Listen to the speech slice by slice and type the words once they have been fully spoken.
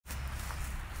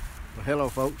Well, hello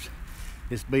folks,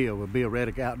 it's Bill with Bill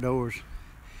Reddick Outdoors,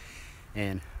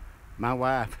 and my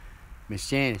wife, Miss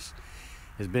Janice,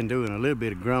 has been doing a little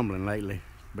bit of grumbling lately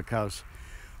because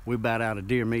we about out of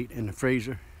deer meat in the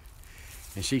freezer,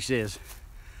 and she says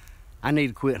I need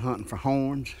to quit hunting for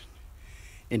horns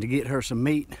and to get her some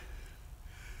meat.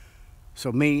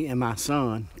 So me and my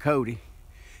son Cody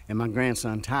and my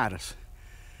grandson Titus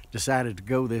decided to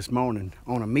go this morning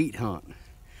on a meat hunt.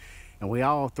 And we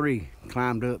all three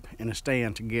climbed up in a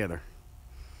stand together.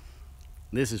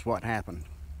 This is what happened.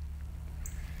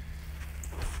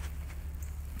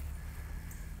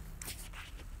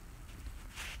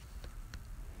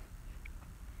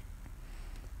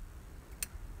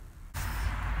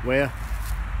 Well,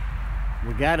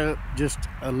 we got up just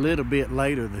a little bit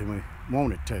later than we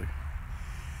wanted to.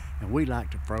 And we like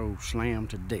to froze slam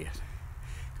to death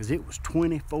because it was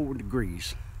 24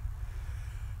 degrees.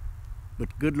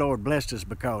 But good Lord blessed us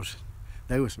because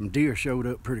there was some deer showed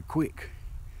up pretty quick.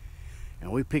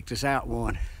 And we picked us out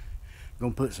one,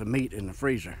 gonna put some meat in the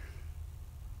freezer.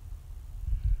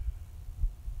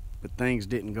 But things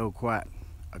didn't go quite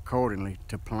accordingly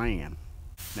to plan.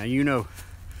 Now you know,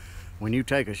 when you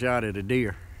take a shot at a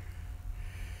deer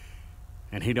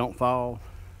and he don't fall,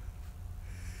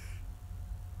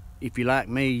 if you like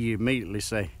me, you immediately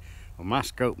say, well, my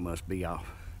scope must be off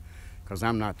because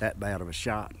I'm not that bad of a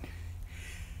shot.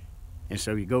 And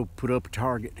so you go put up a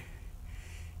target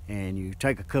and you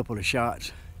take a couple of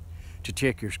shots to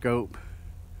check your scope.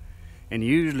 And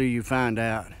usually you find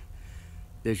out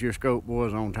that your scope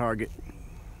was on target,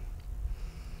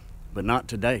 but not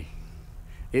today.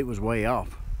 It was way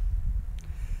off.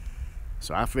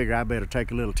 So I figure I better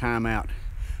take a little time out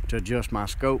to adjust my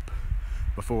scope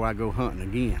before I go hunting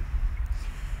again.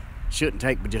 Shouldn't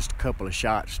take but just a couple of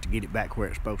shots to get it back where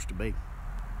it's supposed to be.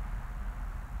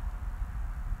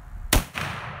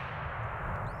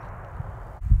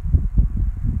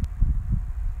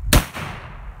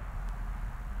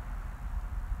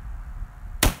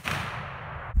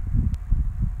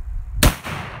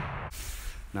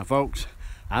 Now folks,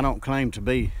 I don't claim to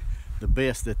be the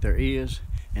best that there is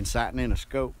in sighting in a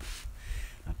scope.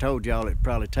 I told y'all it'd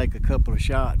probably take a couple of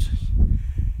shots.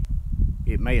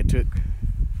 It may have took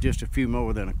just a few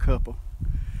more than a couple,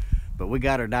 but we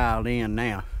got her dialed in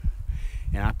now.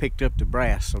 And I picked up the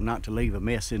brass so not to leave a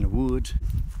mess in the woods.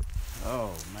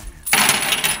 Oh man.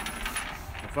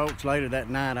 Well, folks, later that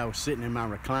night I was sitting in my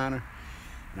recliner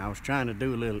and I was trying to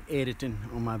do a little editing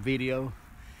on my video,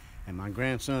 and my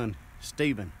grandson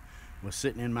Stephen was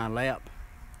sitting in my lap,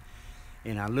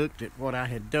 and I looked at what I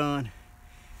had done,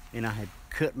 and I had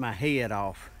cut my head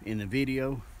off in the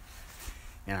video,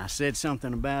 and I said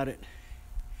something about it,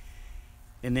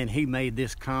 and then he made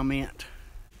this comment.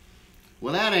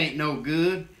 Well, that ain't no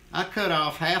good. I cut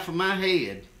off half of my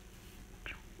head.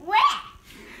 What?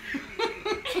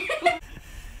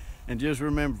 And just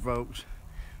remember folks,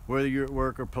 whether you're at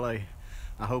work or play,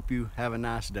 I hope you have a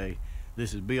nice day.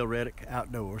 This is Bill Reddick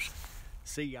Outdoors.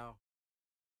 See y'all.